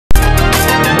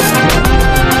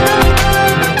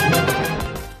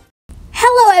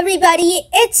everybody,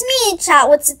 it's me, Chat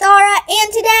with Sithara,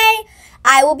 and today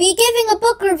I will be giving a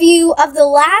book review of the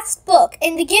last book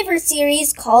in the Giver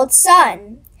series called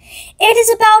Son. It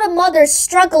is about a mother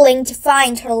struggling to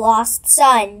find her lost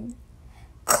son.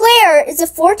 Claire is a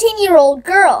 14-year-old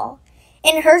girl.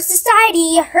 In her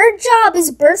society, her job is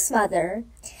birth mother.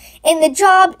 In the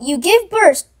job, you give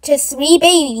birth to 3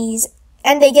 babies,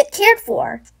 and they get cared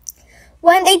for.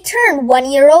 When they turn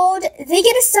 1 year old, they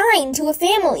get assigned to a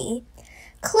family.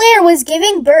 Claire was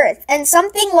giving birth and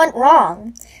something went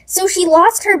wrong, so she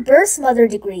lost her birth mother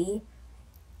degree.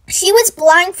 She was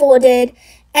blindfolded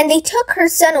and they took her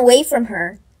son away from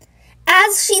her.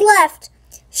 As she left,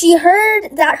 she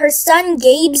heard that her son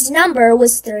Gabe's number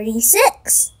was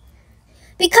 36.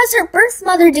 Because her birth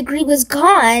mother degree was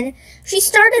gone, she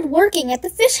started working at the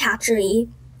fish hatchery.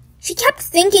 She kept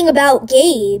thinking about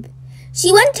Gabe.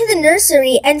 She went to the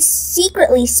nursery and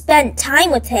secretly spent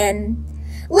time with him.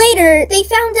 Later, they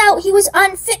found out he was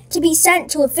unfit to be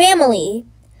sent to a family.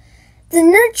 The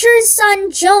nurturer's son,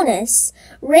 Jonas,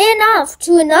 ran off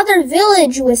to another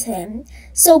village with him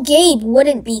so Gabe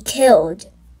wouldn't be killed.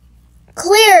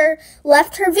 Claire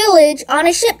left her village on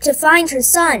a ship to find her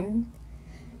son.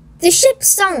 The ship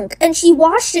sunk and she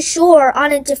washed ashore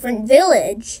on a different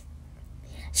village.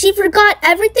 She forgot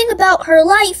everything about her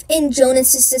life in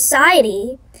Jonas's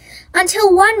society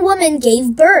until one woman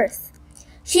gave birth.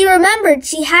 She remembered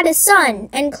she had a son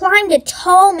and climbed a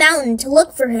tall mountain to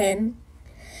look for him.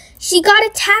 She got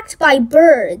attacked by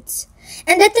birds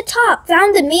and at the top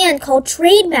found a man called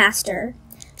Trademaster.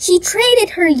 She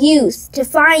traded her youth to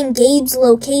find Gabe's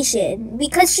location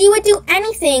because she would do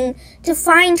anything to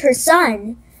find her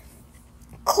son.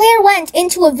 Claire went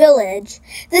into a village,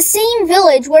 the same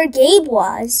village where Gabe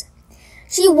was.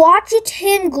 She watched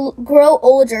him grow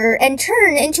older and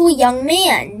turn into a young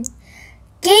man.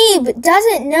 Gabe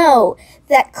doesn't know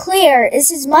that Claire is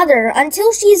his mother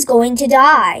until she's going to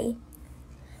die.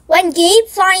 When Gabe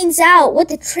finds out what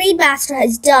the Trademaster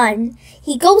has done,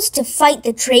 he goes to fight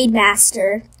the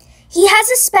Trademaster. He has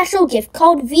a special gift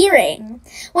called veering,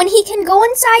 when he can go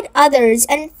inside others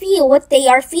and feel what they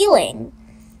are feeling.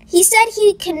 He said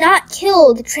he cannot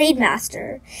kill the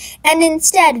Trademaster, and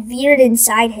instead veered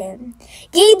inside him.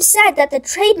 Gabe said that the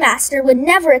Trademaster would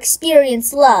never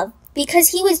experience love, because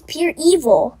he was pure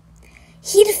evil.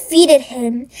 He defeated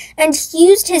him and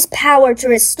used his power to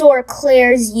restore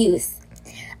Claire's youth.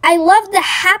 I love the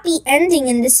happy ending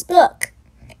in this book.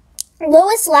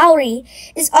 Lois Lowry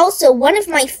is also one of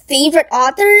my favorite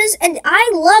authors, and I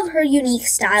love her unique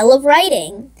style of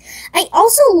writing. I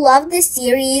also love this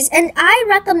series, and I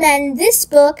recommend this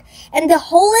book and the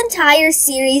whole entire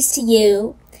series to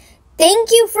you.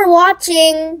 Thank you for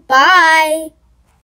watching. Bye!